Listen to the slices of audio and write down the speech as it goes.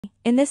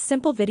In this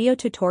simple video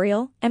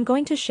tutorial, I'm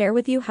going to share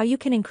with you how you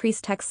can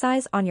increase text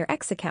size on your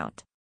X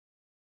account.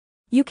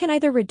 You can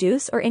either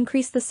reduce or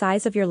increase the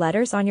size of your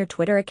letters on your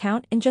Twitter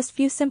account in just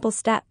few simple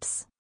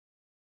steps.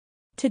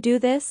 To do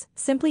this,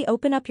 simply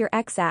open up your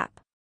X app.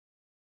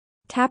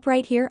 Tap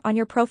right here on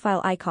your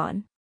profile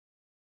icon.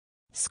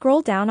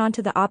 Scroll down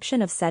onto the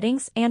option of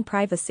Settings and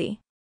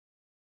Privacy.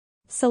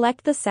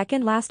 Select the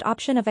second last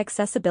option of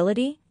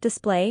Accessibility,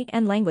 Display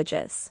and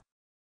Languages.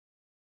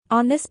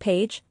 On this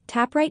page,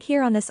 tap right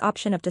here on this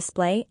option of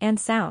Display and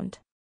Sound.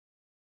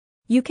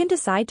 You can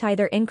decide to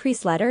either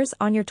increase letters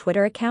on your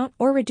Twitter account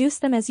or reduce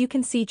them, as you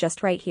can see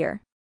just right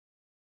here.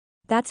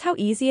 That's how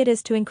easy it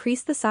is to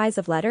increase the size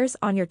of letters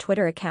on your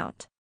Twitter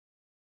account.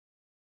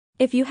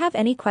 If you have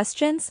any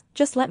questions,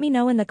 just let me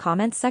know in the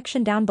comments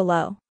section down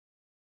below.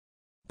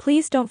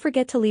 Please don't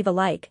forget to leave a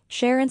like,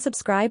 share and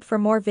subscribe for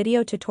more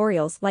video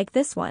tutorials like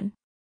this one.